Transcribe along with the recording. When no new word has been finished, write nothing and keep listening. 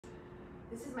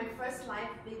This is my first live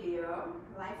video,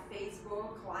 live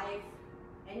Facebook, live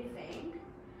anything.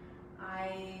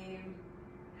 I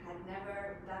had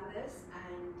never done this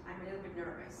and I'm a little bit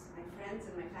nervous. My friends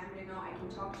and my family know I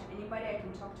can talk to anybody, I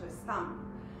can talk to a stump.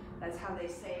 That's how they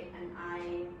say, and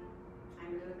I'm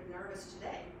a little bit nervous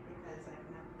today because I've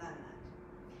never done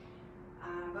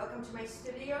that. Welcome to my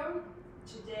studio.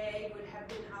 Today would have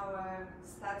been our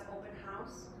Studs open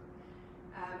house,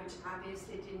 which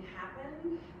obviously didn't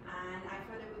happen, and I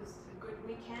thought it was a good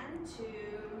weekend to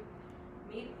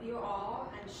meet you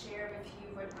all and share with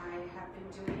you what I have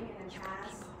been doing in the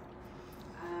past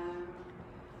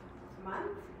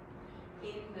month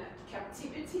in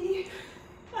captivity.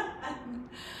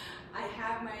 I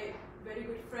have my very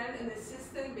good friend and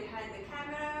assistant behind the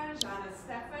camera, Jana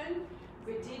Stefan.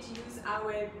 We did use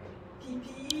our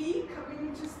PPE coming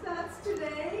into Studs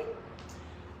today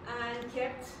and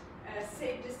kept a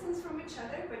safe distance from each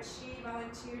other, but she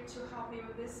volunteered to help me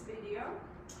with this video.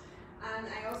 And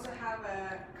I also have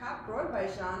a cup brought by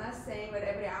Jana saying that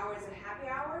every hour is a happy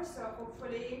hour, so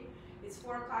hopefully it's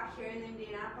 4 o'clock here in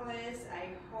Indianapolis.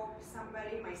 I hope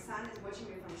somebody, my son is watching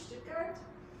me from Stuttgart.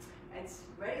 It's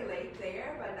very late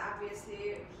there, but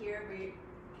obviously here we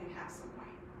can have some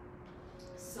wine.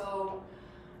 So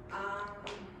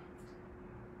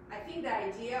I think the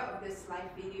idea of this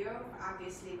live video,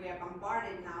 obviously we are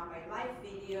bombarded now by live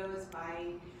videos,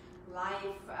 by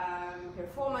live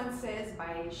performances,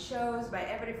 by shows, by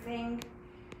everything.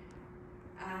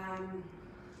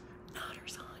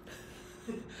 Notter's on.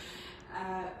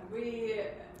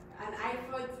 And I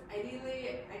thought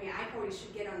ideally, I probably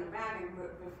should get on the wagon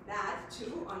with that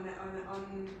too, on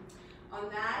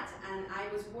that. And I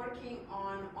was working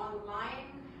on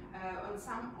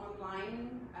some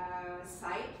online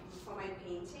site for my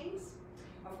paintings.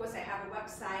 Of course, I have a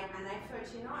website, and I thought,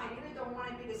 I really don't want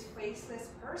to be this faceless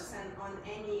person on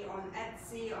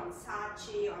Etsy, on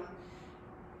Saatchi, on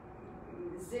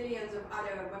zillions of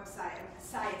other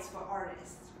sites for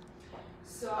artists.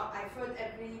 So I thought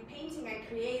every painting I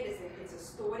create it's a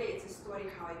story. It's a story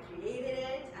how I created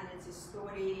it, and it's a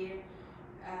story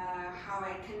how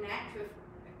I connect with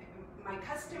my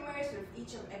customers, with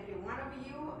each and every one of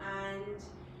you, and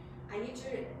I need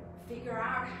to figure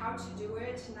out how to do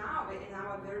it now in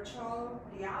our virtual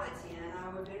reality and in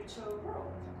our virtual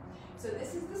world. So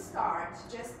this is the start.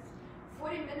 Just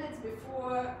 40 minutes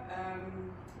before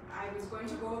I was going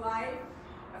to go live,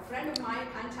 a friend of mine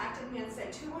contacted me and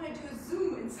said, do you want to do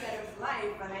Zoom instead of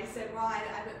live? And I said, well,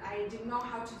 I didn't know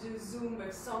how to do Zoom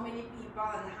with so many people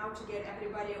and how to get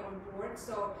everybody on board.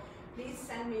 So please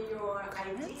send me your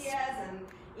ideas, and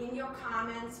in your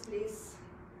comments, please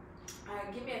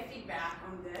give me a feedback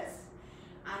on this.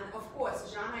 And of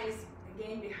course, Jana is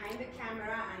again behind the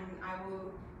camera, and I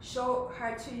will show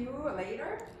her to you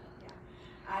later. Yeah,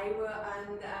 I will,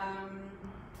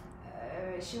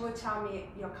 and she will tell me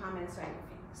your comments or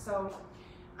anything. So,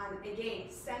 and again,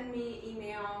 send me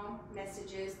email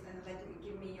messages and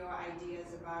give me your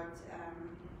ideas about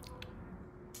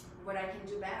what I can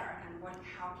do better and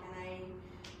how can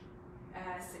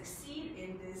I succeed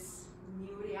in this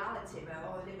new reality we're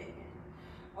all living in.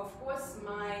 Of course,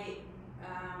 my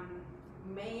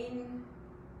main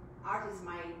art is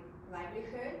my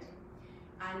livelihood,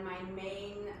 and my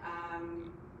main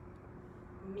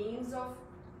means of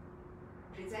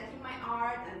presenting my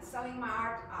art and selling my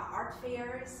art are art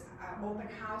fairs, open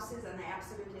houses, and I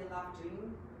absolutely love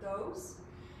doing those.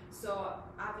 So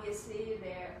obviously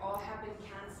they all have been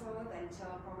canceled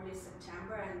until probably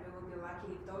September, and we will be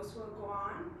lucky if those will go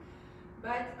on.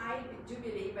 But I do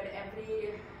believe that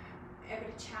every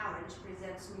challenge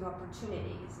presents new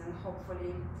opportunities, and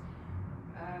hopefully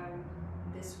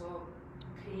this will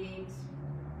create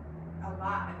a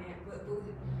lot.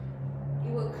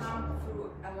 It will come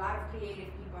through a lot of creative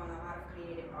people and a lot of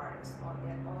creative artists,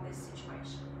 all this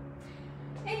situation.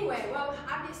 Anyway, well,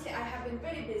 obviously I have been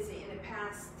very busy in the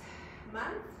past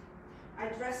month. I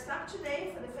dressed up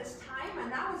today for the first time,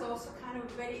 and that was also kind of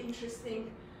very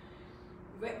interesting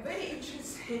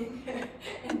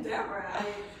endeavor.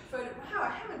 I thought, wow, I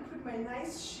haven't put my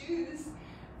nice shoes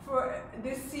for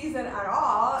this season at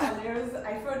all, and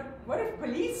I thought, what if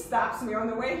police stops me on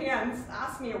the way here and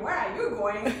asks me, where are you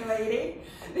going, lady?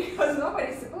 Because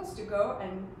nobody's supposed to go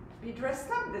and be dressed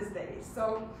up these days.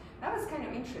 So that was kind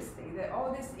of interesting,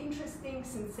 all these interesting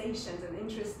sensations and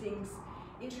interesting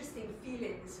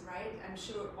feelings, right? I'm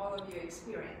sure all of you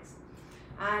experienced.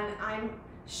 And I'm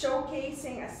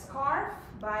showcasing a scarf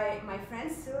by my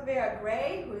friend Sylvia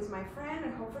Gray, who is my friend,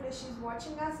 and hopefully she's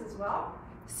watching us as well.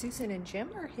 Susan and Jim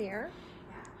are here.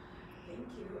 Yeah, thank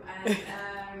you.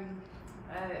 And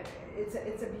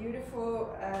it's a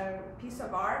beautiful piece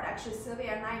of art. Actually,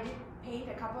 Sylvia and I did paint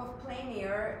a couple of plein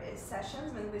air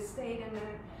sessions when we stayed in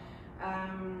a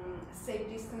safe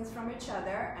distance from each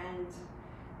other. And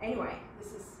anyway,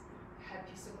 this is a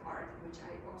piece of art which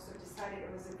I also decided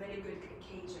it was a very good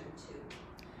occasion to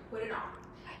put it on.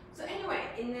 So anyway,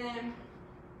 in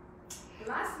the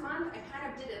last month I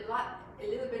kind of did a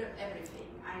little bit of everything.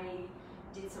 I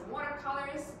did some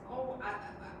watercolors,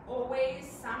 always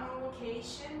some on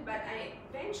location, but I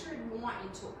ventured more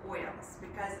into oils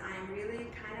because I'm really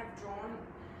kind of drawn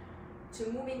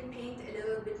to moving paint a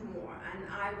little bit more. And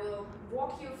I will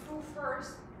walk you through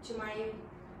first to my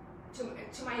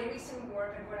recent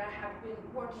work and what I have been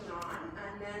working on,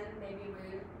 and then maybe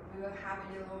we will have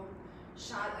a little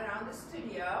shot around the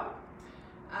studio.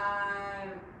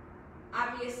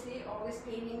 Obviously, all these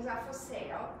paintings are for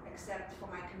sale, except for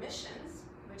my commissions,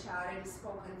 which I already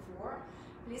spoken for.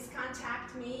 Please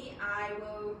contact me. I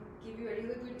will give you a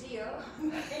really good deal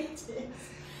on paintings.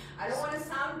 I don't want to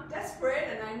sound desperate,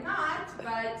 and I'm not,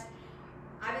 but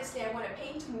obviously I want to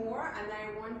paint more, and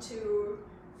I want to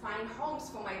find homes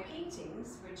for my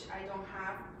paintings, which I don't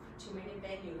have too many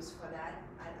venues for that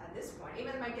at this point.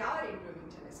 Even my gallery in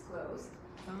Bloomington is closed.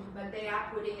 But they are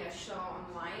putting a show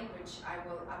online, which I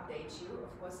will update you,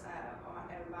 of course, about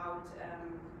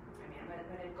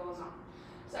when it goes on.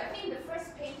 So I think the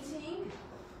first painting,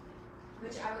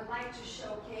 which I would like to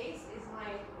showcase, is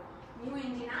my new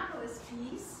Indianapolis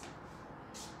piece,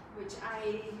 which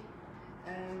I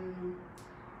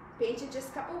painted just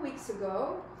a couple weeks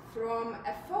ago from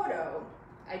a photo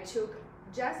I took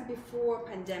just before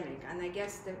pandemic, and I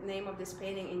guess the name of this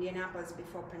painting, Indianapolis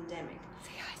Before Pandemic.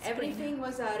 Everything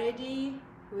was already,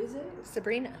 who is it?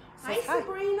 Sabrina. Hi,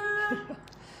 Sabrina.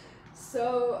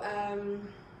 So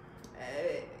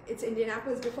it's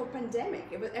Indianapolis before pandemic.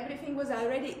 Everything was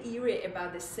already eerie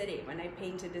about the city when I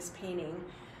painted this painting.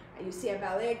 You see a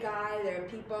ballet guy, there are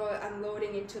people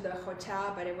unloading into the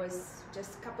hotel, but it was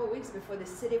just a couple of weeks before the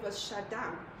city was shut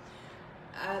down.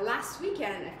 Last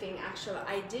weekend, I think, actually,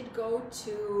 I did go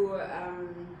to,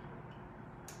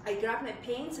 I grabbed my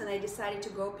paints and I decided to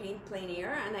go paint plein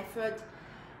air, and I thought,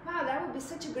 wow, that would be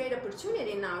such a great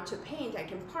opportunity now to paint. I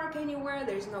can park anywhere,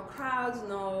 there's no crowds,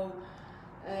 no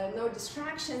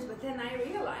distractions, but then I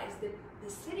realized that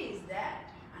the city is dead,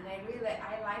 and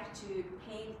I like to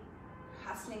paint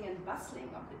hustling and bustling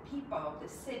of the people, of the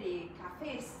city,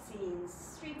 cafe scenes,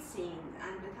 street scenes,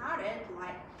 and without it,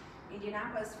 like,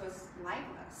 Indianapolis was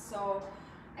lifeless. So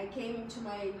I came into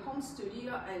my home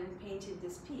studio and painted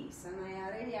this piece, and I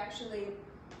already actually,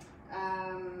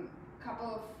 couple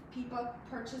of people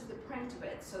purchased the print of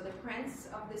it. So the prints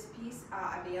of this piece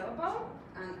are available,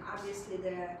 and obviously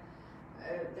the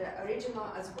original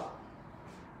as well.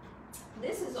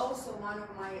 This is also one of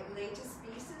my latest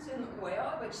pieces in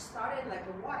oil, which started like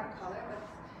a watercolor, but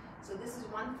so this is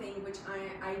one thing which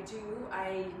I do.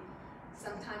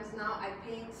 Sometimes now I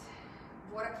paint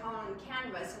watercolor on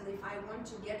canvas, and if I want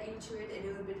to get into it a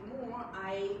little bit more,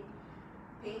 I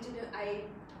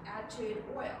add to it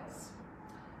oils.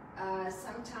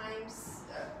 Sometimes,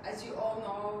 as you all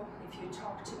know, if you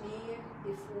talk to me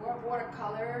before,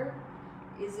 watercolor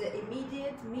is an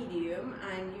immediate medium,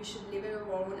 and you should leave it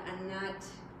alone and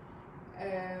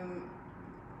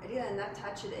really not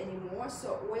touch it anymore.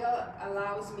 So oil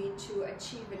allows me to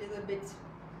achieve a little bit,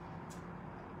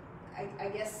 I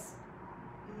guess,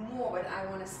 more what I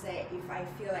want to say if I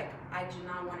feel like I do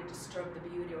not want to disturb the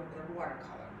beauty of the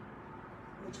watercolor,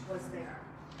 which was there.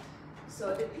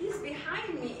 So the piece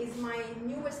behind me is my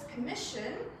newest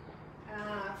commission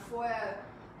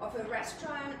of a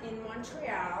restaurant in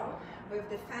Montreal, with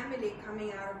the family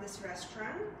coming out of this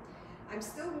restaurant. I'm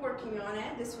still working on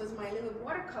it. This was my little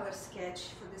watercolor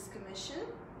sketch for this commission.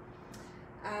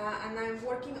 And I'm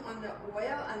working on the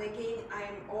oil, and again,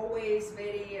 I'm always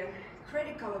very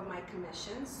critical of my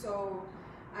commissions, so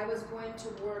I was going to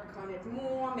work on it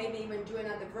more, maybe even do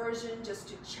another version just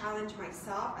to challenge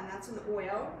myself, and that's an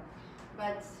oil.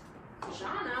 But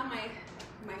Jana,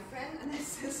 my friend and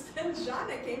assistant,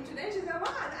 Jana, came today. She said,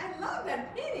 wow, I love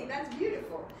that painting, that's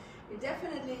beautiful. It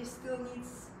definitely still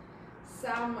needs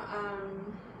some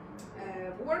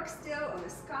work still on the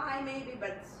sky maybe,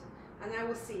 and I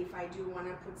will see if I do want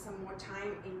to put some more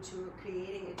time into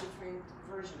creating a different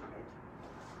version of it.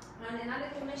 And another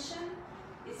commission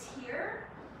is here,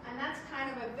 and that's kind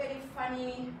of a very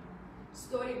funny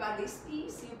story about this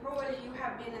piece. You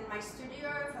have been in my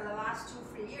studio for the last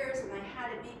 2-3 years, and I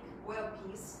had a big oil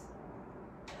piece,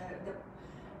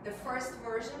 the first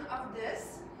version of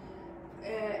this.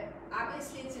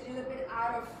 Obviously it's a little bit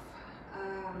out of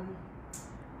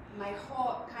my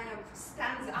whole kind of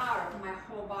stands out of my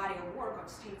whole body of work of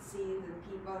street scenes and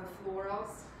people and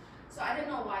florals. So I don't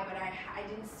know why, but I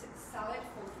didn't sell it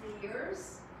for 3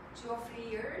 years, 2 or 3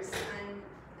 years, and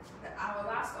our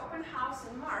last open house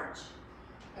in March,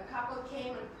 a couple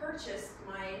came and purchased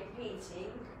my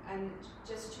painting, and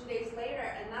just 2 days later,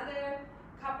 another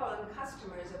couple and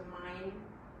customers of mine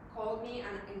called me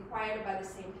and inquired about the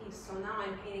same piece. So now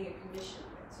I'm painting a commission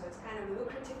of it. So it's kind of a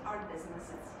lucrative art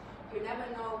business. You never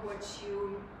know what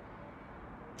you,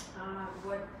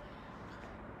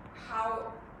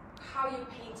 how you're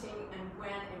painting and when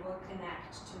it will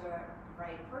connect to the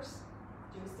right person.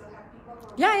 Do we still have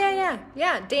people?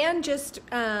 Yeah. Dan just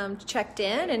checked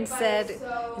in and said,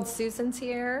 and Susan's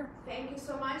here. Thank you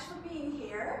so much for being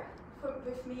here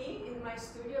with me in my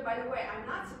studio. By the way, I'm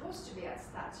not supposed to be at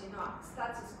Stats. You know,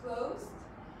 Stats is closed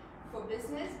for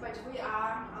business, but we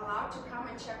are allowed to come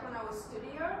and check on our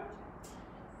studio.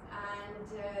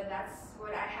 And that's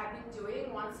what I have been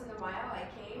doing. Once in a while, I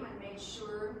came and made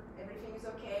sure everything is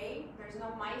okay. There's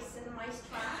no mice in the mice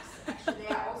traps. Actually,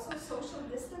 they are also social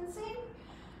distancing.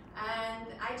 And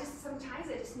sometimes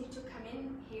I just need to come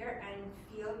in here and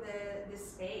feel the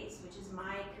space, which is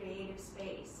my creative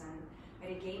space, and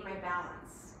regain my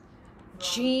balance.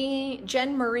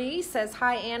 Jen Marie says,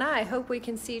 hi Anna, I hope we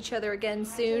can see each other again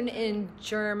soon in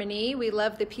Germany. We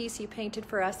love the piece you painted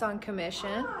for us on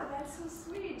commission. Oh, that's so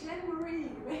sweet, Jen Marie.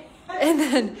 And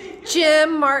then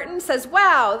Jim Martin says,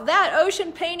 wow, that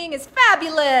ocean painting is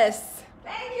fabulous.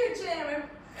 Thank you, Jim.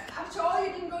 After all,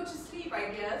 you didn't go to sleep,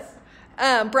 I guess.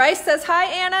 Bryce says, hi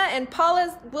Anna, and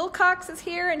Paula Wilcox is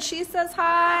here and she says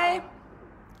hi.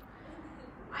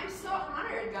 I'm so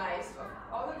honored, guys, for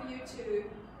all of you to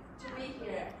be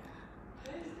here.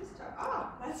 What is this talk? Oh,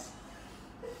 that's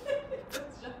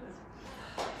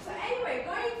so anyway,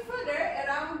 going further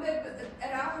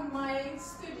around my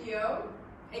studio,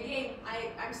 again,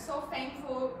 I'm so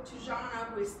thankful to Jana,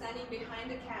 who is standing behind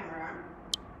the camera.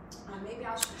 Maybe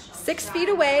I should show 6 feet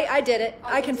away, I did it.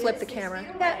 I can flip the camera.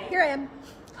 Yeah, here I am.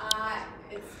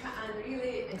 I'm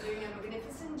really doing a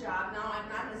magnificent job. Now I'm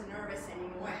not as nervous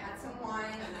anymore. I had some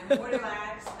wine and I'm more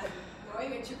relaxed and knowing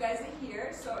that you guys are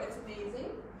here, so it's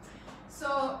amazing.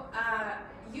 So,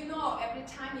 you know, every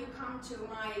time you come to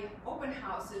my open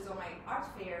houses or my art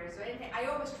fairs or anything, I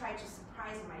always try to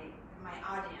surprise my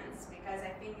audience, because I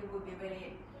think it would be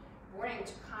very boring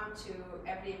to come to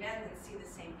every event and see the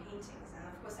same paintings. And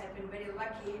of course, I've been very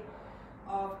lucky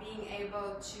of being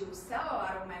able to sell a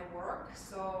lot of my work,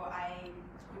 so I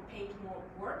paint more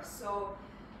work. So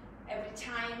every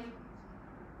time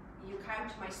you come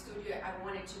to my studio, I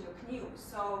want it to look new.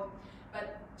 So,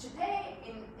 but today,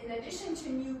 in addition to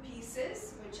new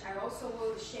pieces, which I also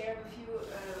will share with you,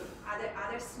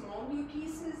 other small new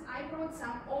pieces, I brought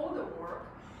some older work,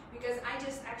 because I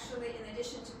just actually, in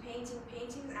addition to painting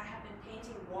paintings, I have been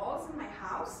painting walls in my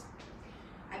house.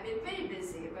 I've been very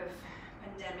busy with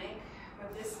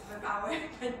our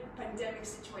pandemic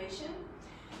situation.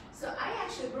 So I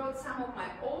actually brought some of my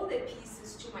older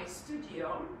pieces to my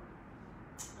studio,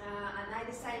 and I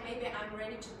decided maybe I'm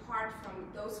ready to part from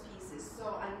those pieces.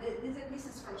 So, and these are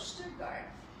pieces from Stuttgart.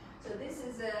 So this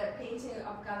is a painting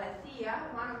of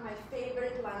Galatea, one of my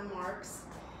favorite landmarks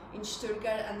in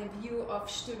Stuttgart, and the view of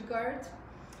Stuttgart.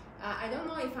 I don't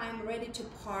know if I'm ready to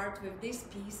part with this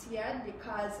piece yet,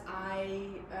 because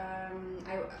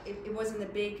it was in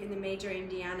the major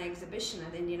Indiana exhibition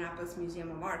at the Indianapolis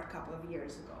Museum of Art a couple of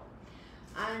years ago.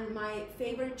 And my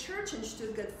favorite church in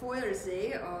Stuttgart,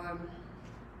 Feuersee,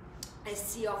 a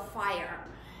sea of fire.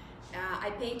 I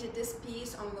painted this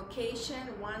piece on location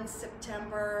one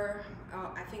September,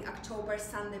 I think October,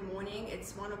 Sunday morning.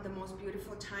 It's one of the most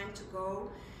beautiful times to go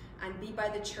and be by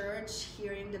the church,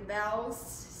 hearing the bells,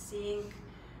 seeing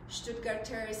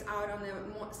Stuttgarters out on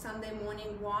a Sunday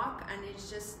morning walk, and it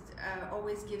just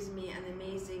always gives me an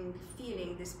amazing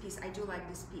feeling, this piece. I do like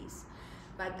this piece,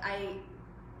 but I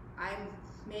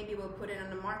maybe will put it on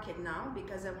the market now,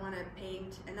 because I want to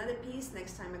paint another piece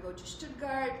next time I go to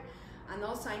Stuttgart. And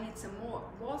also I need some more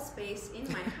wall space in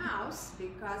my house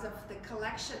because of the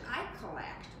collection I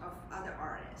collect of other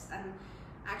artists. And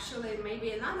actually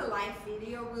maybe another live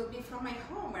video will be from my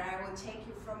home, where I will take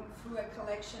you through a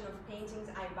collection of paintings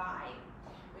I buy,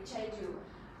 which I do.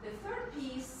 The third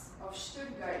piece of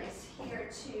Stuttgart is here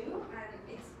too, and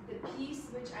it's the piece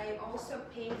which I also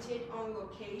painted on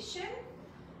location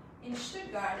in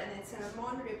Stuttgart, and it's in a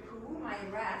Mon Repos, my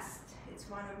rest. It's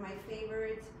one of my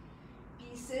favorite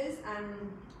pieces,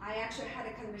 and I actually had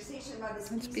a conversation about this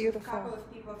piece with a couple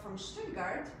of people from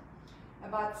Stuttgart,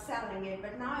 about selling it,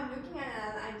 but now I'm looking at it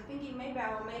and I'm thinking maybe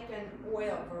I will make an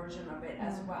oil version of it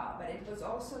as well. But it was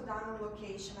also done on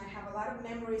location. I have a lot of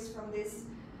memories from this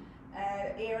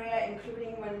area,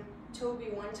 including when Toby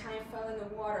one time fell in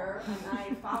the water and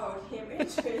I followed him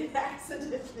into it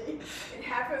accidentally. It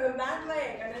happened on that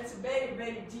lake, and it's a very,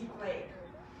 very deep lake.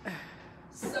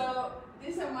 So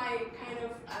these are my kind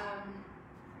of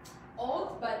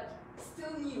old but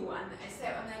still new one. I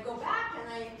said when I go back and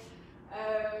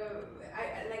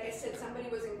like I said, somebody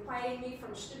was inquiring me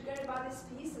from Stuttgart about this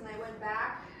piece, and I went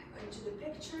back into the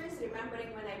pictures,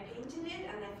 remembering when I painted it,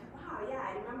 and I thought, wow, yeah,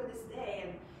 I remember this day,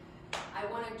 and I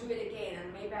want to do it again,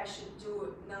 and maybe I should do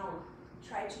it now,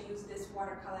 try to use this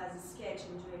watercolor as a sketch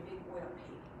and do a big oil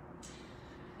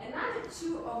painting. Another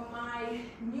two of my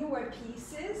newer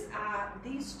pieces are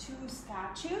these two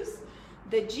statues.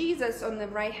 The Jesus on the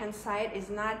right hand side is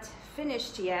not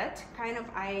finished yet.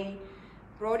 I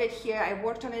brought it here. I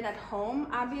worked on it at home,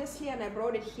 obviously, and I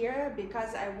brought it here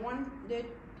because I wanted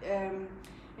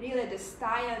really the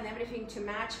style and everything to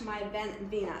match my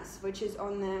Venus, which is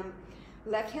on the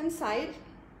left hand side.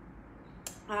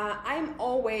 I'm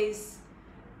always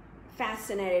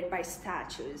fascinated by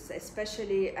statues,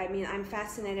 especially, I mean, I'm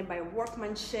fascinated by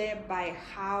workmanship, by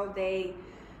how their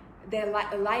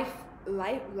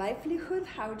livelihood,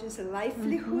 how to say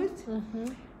livelihood,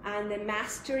 and the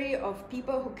mastery of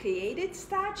people who created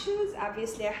statues.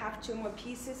 Obviously, I have two more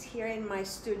pieces here in my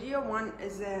studio. One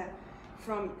is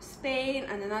from Spain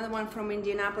and another one from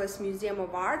Indianapolis Museum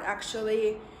of Art,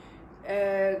 actually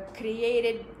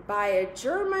created by a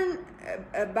German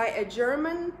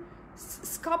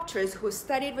sculptress who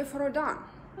studied with Rodin.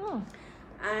 Oh.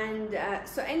 And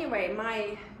so anyway,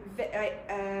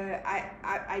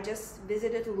 I just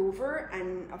visited Louvre,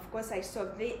 and of course I saw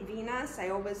Venus. I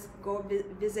always go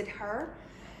visit her.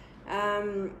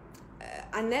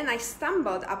 And then I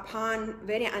stumbled upon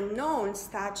very unknown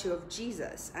statue of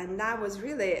Jesus, and that was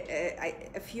really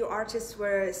a few artists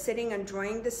were sitting and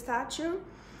drawing the statue.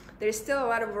 There's still a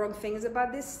lot of wrong things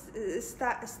about this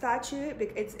statue.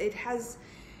 It has,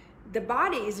 the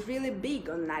body is really big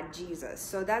on that Jesus,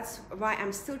 so that's why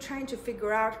I'm still trying to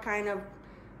figure out kind of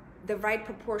the right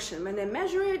proportion. When I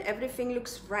measure it, everything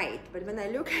looks right, but when I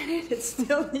look at it, it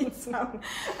still needs some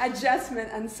adjustment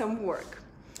and some work.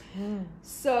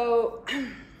 So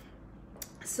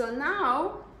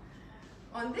now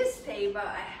on this table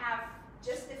I have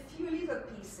just a few little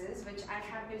pieces which I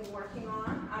have been working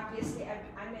on. Obviously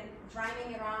I'm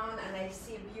driving around and I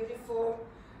see beautiful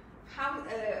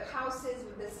houses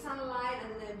with the sunlight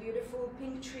and the beautiful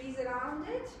pink trees around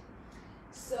it.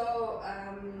 So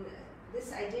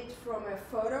this I did from a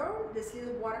photo, this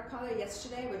little watercolor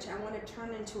yesterday, which I want to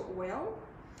turn into oil.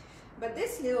 But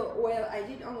this little oil I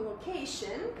did on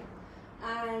location,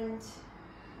 and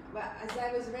as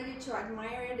I was ready to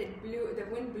admire it, the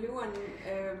wind blew and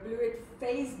blew it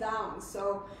face down.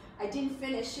 So I didn't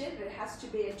finish it. There has to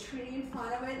be a tree in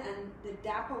front of it, and the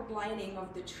dappled lighting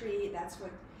of the tree, that's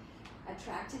what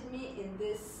attracted me in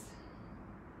this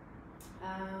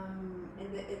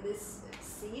in this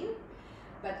scene.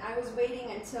 But I was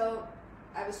waiting until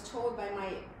I was told by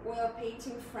my oil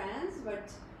painting friends,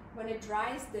 but when it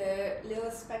dries, the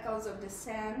little speckles of the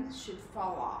sand should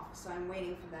fall off. So I'm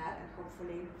waiting for that, and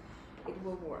hopefully it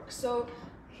will work. So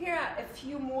here are a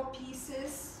few more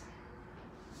pieces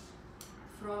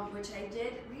from which I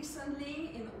did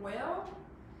recently in oil,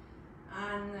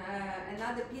 and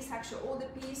another piece, actually older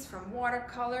piece from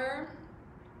watercolor,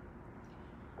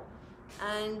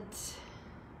 and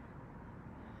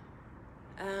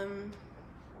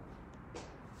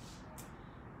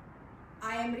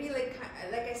I am really,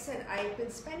 like I said, I've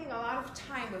been spending a lot of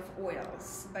time with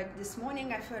oils, but this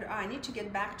morning I thought, oh, I need to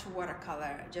get back to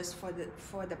watercolor just for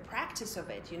the practice of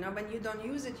it. You know, when you don't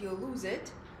use it, you lose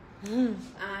it. And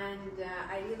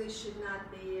I really should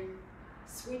not be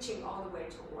switching all the way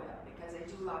to oil, because I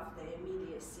do love the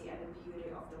immediacy and the beauty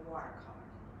of the watercolor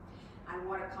and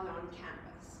watercolor on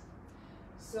canvas.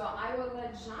 So I will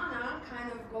let Jana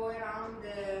kind of go around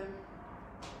the...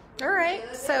 All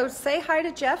right, so say hi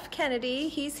to Jeff Kennedy.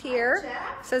 He's here. Hi,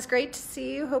 Jeff. Says, great to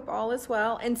see you. Hope all is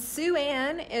well. And Sue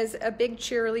Ann is a big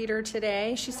cheerleader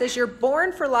today. She says, you're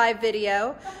born for live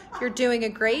video. You're doing a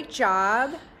great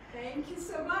job. Thank you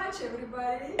so much,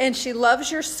 everybody. And she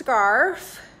loves your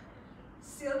scarf.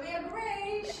 Sylvia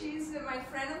Gray, she's my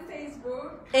friend on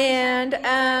Facebook. And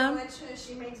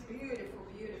she makes beautiful.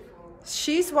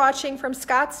 She's watching from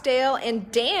Scottsdale,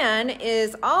 and Dan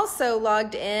is also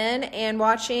logged in and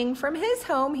watching from his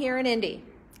home here in Indy.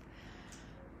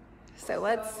 So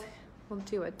we'll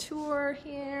do a tour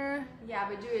here. Yeah,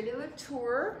 we do a little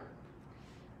tour,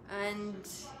 and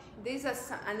these are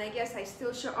some, and I guess I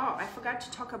still show. Oh, I forgot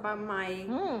to talk about my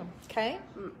okay.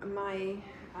 My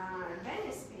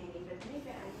Venice painting, but maybe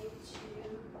I need to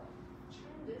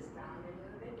turn this down a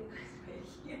little bit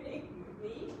because we're hearing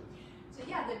me. So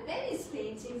yeah, the Venice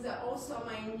paintings are also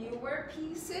my newer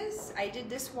pieces. I did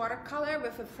this watercolor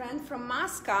with a friend from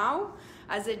Moscow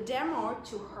as a demo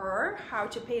to her how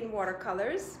to paint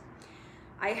watercolors.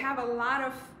 I have a lot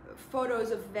of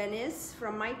photos of Venice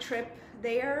from my trip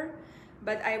there,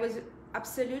 but I was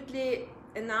absolutely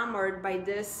enamored by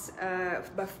this,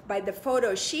 by the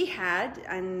photo she had,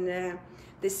 and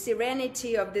the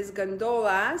serenity of these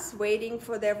gondolas waiting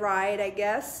for their ride, I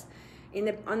guess,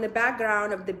 on the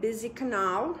background of the busy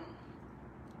canal,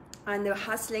 and the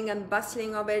hustling and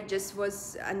bustling of it just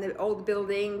was, and the old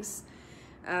buildings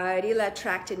really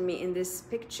attracted me in this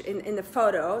picture, in the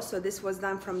photo. So this was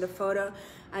done from the photo,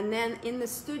 and then in the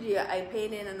studio I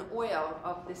painted an oil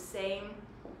of the same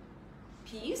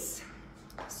piece.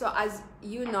 So as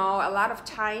you know, a lot of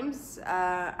times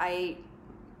I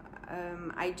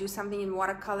do something in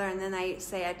watercolor and then I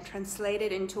say I translate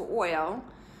it into oil.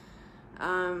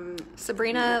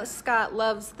 Sabrina Scott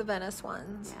loves the Venice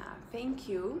ones. Yeah, thank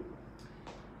you.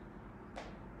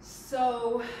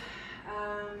 So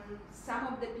some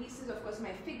of the pieces, of course,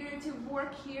 my figurative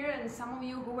work here, and some of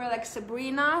you who were like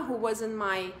Sabrina, who was in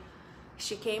my,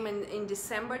 she came in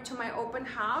December to my open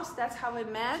house. That's how we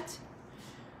met,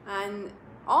 and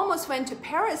almost went to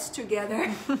Paris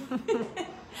together.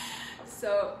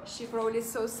 So she probably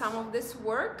saw some of this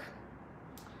work.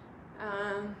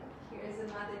 Here's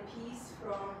another piece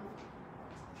from,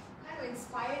 kind of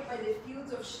inspired by the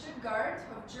fields of Stuttgart,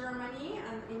 of Germany,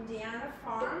 and Indiana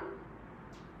farm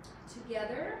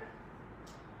together.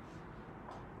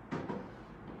 And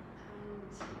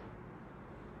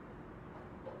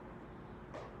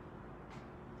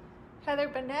Heather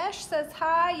Banesh says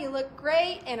hi, you look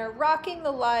great and are rocking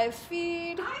the live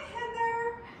feed. hi,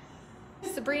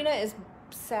 Heather. Sabrina is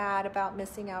sad about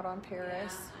missing out on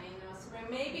Paris. Yeah, I know. So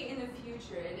maybe in the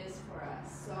future it is for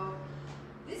us. So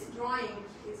this drawing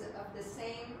is of the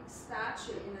same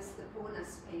statue in a Stepona,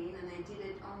 Spain, and I did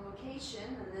it on location,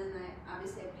 and then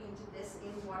obviously I painted this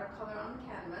in watercolor on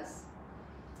canvas.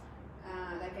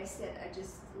 Like I said, I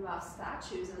just love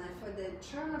statues, and I thought the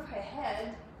turn of her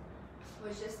head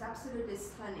was just absolutely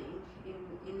stunning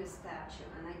in the statue,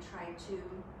 and I tried to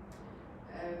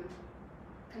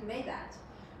convey that.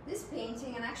 This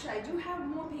painting, and actually I do have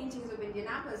more paintings of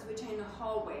Indianapolis which are in the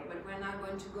hallway, but we're not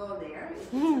going to go there.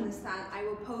 If you understand, I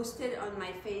will post it on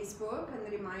my Facebook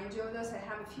and remind you of those. I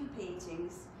have a few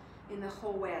paintings in the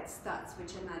hallway at Stutz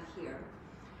which are not here.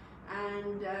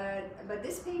 And but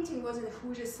this painting was in the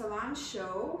Rouge Salon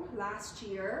show last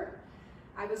year.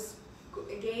 I was,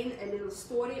 again, a little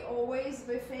story always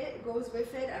with it, goes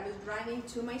with it. I was driving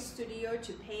to my studio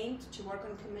to paint, to work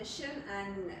on commission,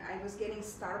 and I was getting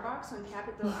Starbucks on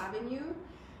Capitol Avenue.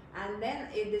 And then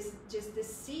it is just the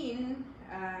scene,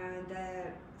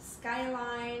 the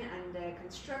skyline and the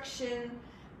construction,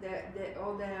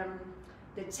 all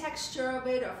the texture of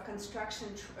it, of construction,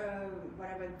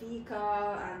 whatever vehicle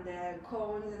and the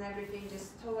cones and everything,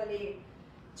 just totally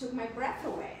took my breath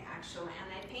away, actually. And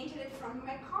I painted it from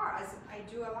my car, as I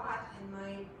do a lot in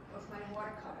my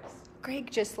watercolors.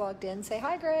 Greg just logged in. Say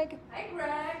hi, Greg. Hi,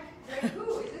 Greg. Greg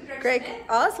who? Is it Greg Greg Smith?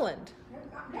 Osland.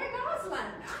 Greg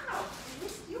Osland. Wow, I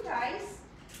missed you guys.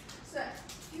 So a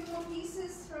few more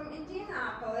pieces from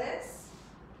Indianapolis.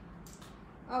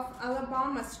 Of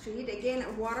Alabama Street, again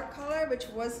a watercolor which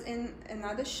was in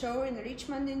another show in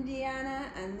Richmond, Indiana,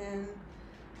 and then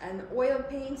an oil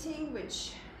painting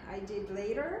which I did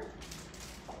later.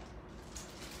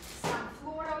 Some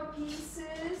floral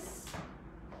pieces,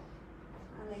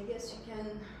 and I guess you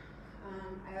can,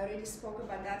 I already spoke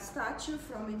about that statue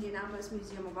from Indianapolis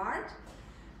Museum of Art.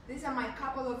 These are my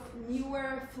couple of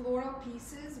newer floral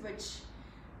pieces which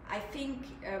I think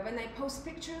when I post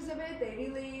pictures of it, they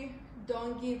really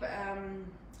don't give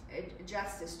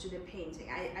justice to the painting.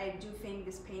 I do think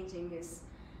this painting is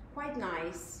quite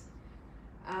nice.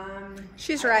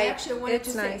 She's right. I actually wanted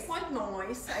it's to nice. say quite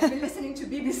nice. I've been listening to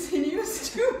BBC News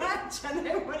too much, and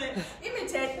I want to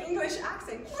imitate English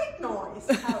accent. Quite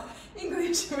nice, how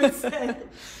English would say.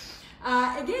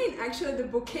 Again, actually, the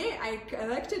bouquet I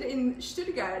collected in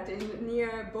Stuttgart,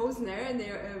 near Bosner, and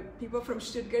people from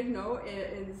Stuttgart know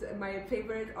is my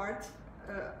favorite art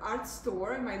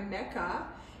store, my mecca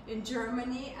in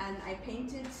Germany, and I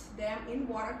painted them in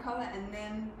watercolor, and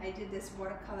then I did this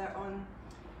watercolor on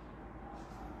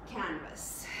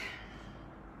canvas.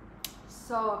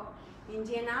 So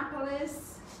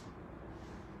Indianapolis,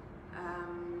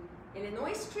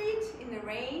 Illinois Street in the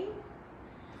rain.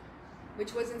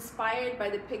 which was inspired by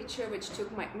the picture which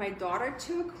my daughter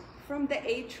took from the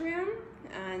atrium,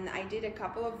 and I did a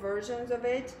couple of versions of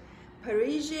it.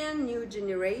 Parisian New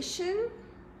Generation.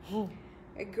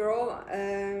 A girl,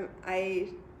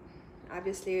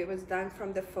 obviously it was done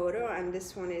from the photo, and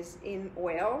this one is in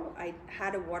oil. I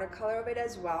had a watercolor of it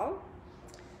as well.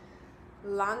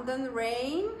 London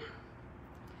Rain,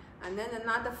 and then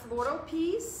another floral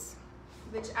piece,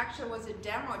 which actually was a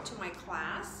demo to my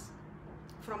class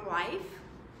from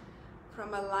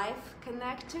a Life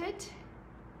Connected.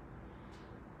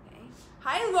 Okay.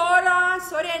 Hi Laura,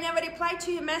 sorry I never replied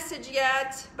to your message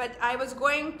yet, but I was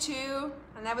going to,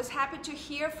 and I was happy to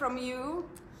hear from you,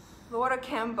 Laura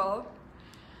Campbell.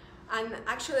 And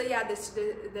actually, yeah,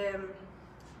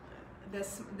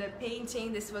 the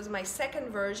painting, this was my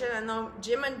second version. I know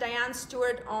Jim and Diane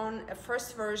Stewart own a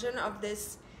first version of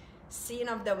this scene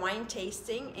of the wine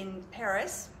tasting in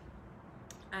Paris,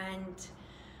 and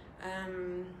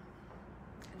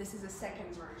this is the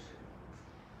second version.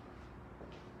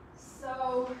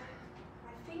 So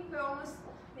I think we almost,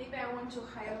 maybe I want to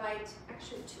highlight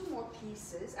actually two more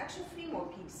pieces, actually three more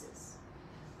pieces.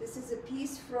 This is a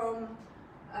piece from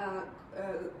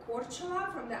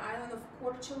Korčula, from the island of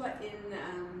Korčula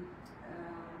in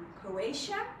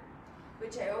Croatia,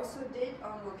 which I also did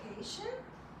on location.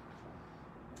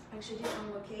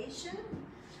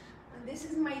 And this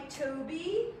is my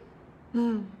Toby,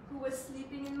 who was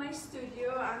sleeping in my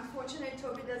studio. Unfortunately,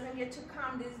 Toby doesn't get to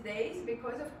come these days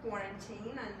because of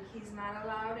quarantine, and he's not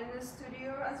allowed in the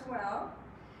studio as well.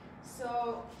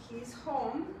 So he's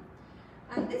home.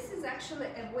 And this is actually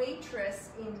a waitress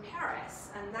in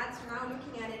Paris, and that's, now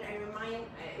looking at it,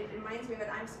 it reminds me that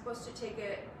I'm supposed to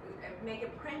make a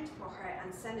print for her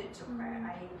and send it to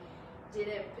her. I did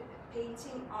a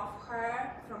painting of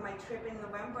her from my trip in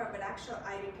November, but actually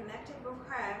I reconnected with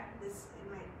her in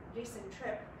my recent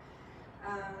trip.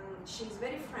 She's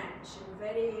very French and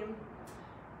very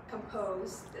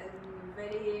composed and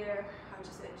very, how to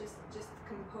say, just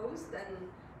composed and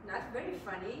not very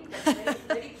funny, but very,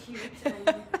 very cute.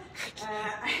 And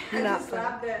I just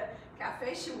love the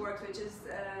cafe she works, which is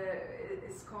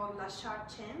it's called La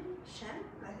Chen,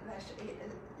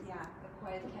 yeah, the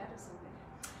quiet cat or something.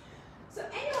 So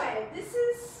anyway, this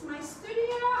is my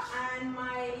studio, and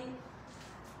my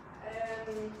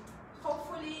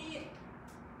hopefully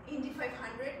Indy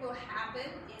 500 will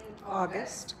happen in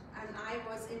August. And I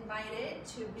was invited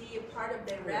to be a part of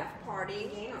the ref party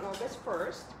again on August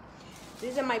 1st.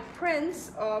 These are my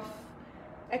prints of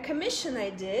a commission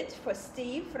I did for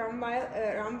Steve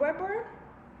Ramweber,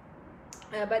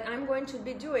 but I'm going to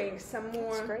be doing some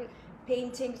more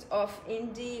paintings of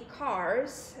Indy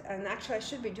cars, and actually I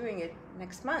should be doing it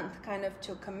next month, kind of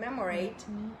to commemorate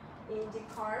Indy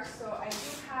cars. So I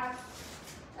do have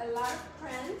a lot of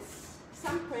prints,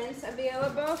 some prints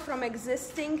available from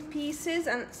existing pieces,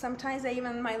 and sometimes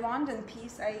even my London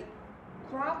piece I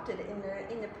cropped it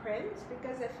in the print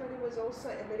because I thought it was also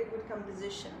a very good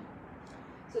composition.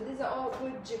 So these are all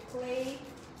good Giclée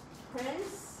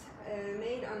prints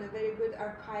made on a very good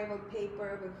archival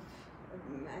paper with,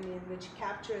 which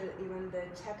capture even the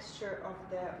texture of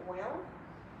the oil,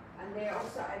 and they're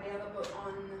also available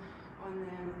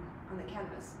on the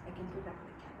canvas. I can put them on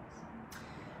the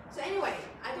canvas. So anyway,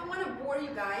 I don't want to bore you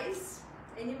guys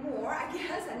anymore. I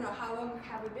guess I don't know how long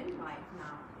have we been live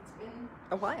now. It's been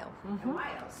a while. A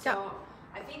while. So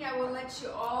I think I will let you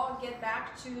all get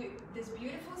back to this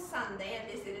beautiful Sunday, and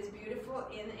it is beautiful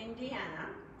in Indiana.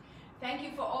 Thank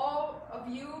you for all of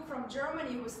you from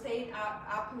Germany who stayed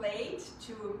up late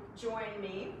to join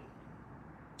me.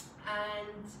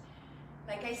 And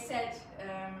like I said,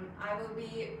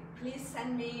 please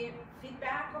send me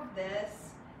feedback of this,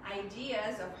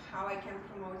 ideas of how I can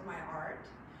promote my art.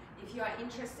 If you are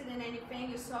interested in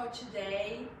anything you saw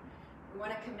today, you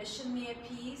want to commission me a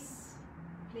piece,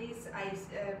 please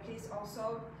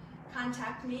also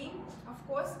contact me, of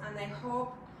course, and I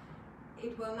hope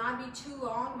it will not be too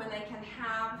long when I can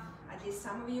have at least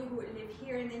some of you who live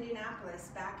here in Indianapolis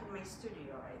back in my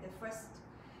studio. Right? The first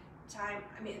time,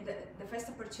 the first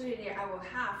opportunity I will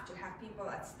have to have people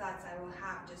at Stutz, I will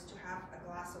have just to have a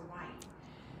glass of wine.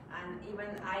 And even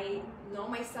I know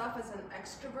myself as an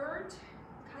extrovert,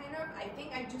 kind of. I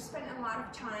think I do spend a lot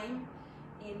of time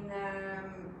in,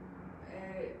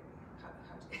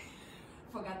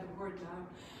 forgot the word now.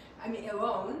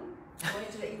 Alone. Going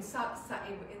to the in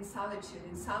solitude,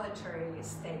 in solitary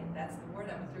state. That's the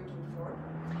word I was looking for.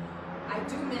 I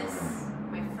do miss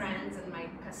my friends and my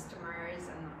customers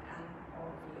and all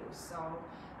of you. So,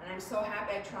 and I'm so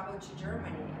happy I traveled to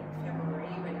Germany in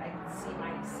February, but I could see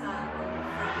my son and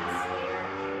my friends there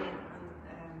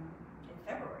in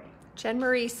February. Jen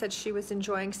Marie said she was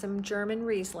enjoying some German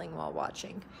Riesling while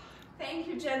watching. Thank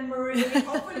you, Jen Marie.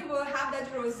 Hopefully we'll have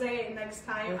that rosé next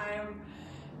time I am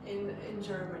in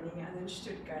Germany and in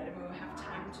Stuttgart, and we'll have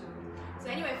time to.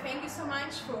 So anyway, thank you so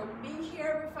much for being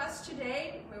here with us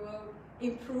today. We will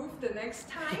improve the next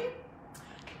time.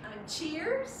 And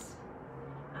cheers.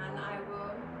 And I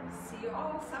will see you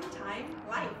all sometime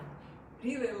live,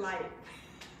 really live.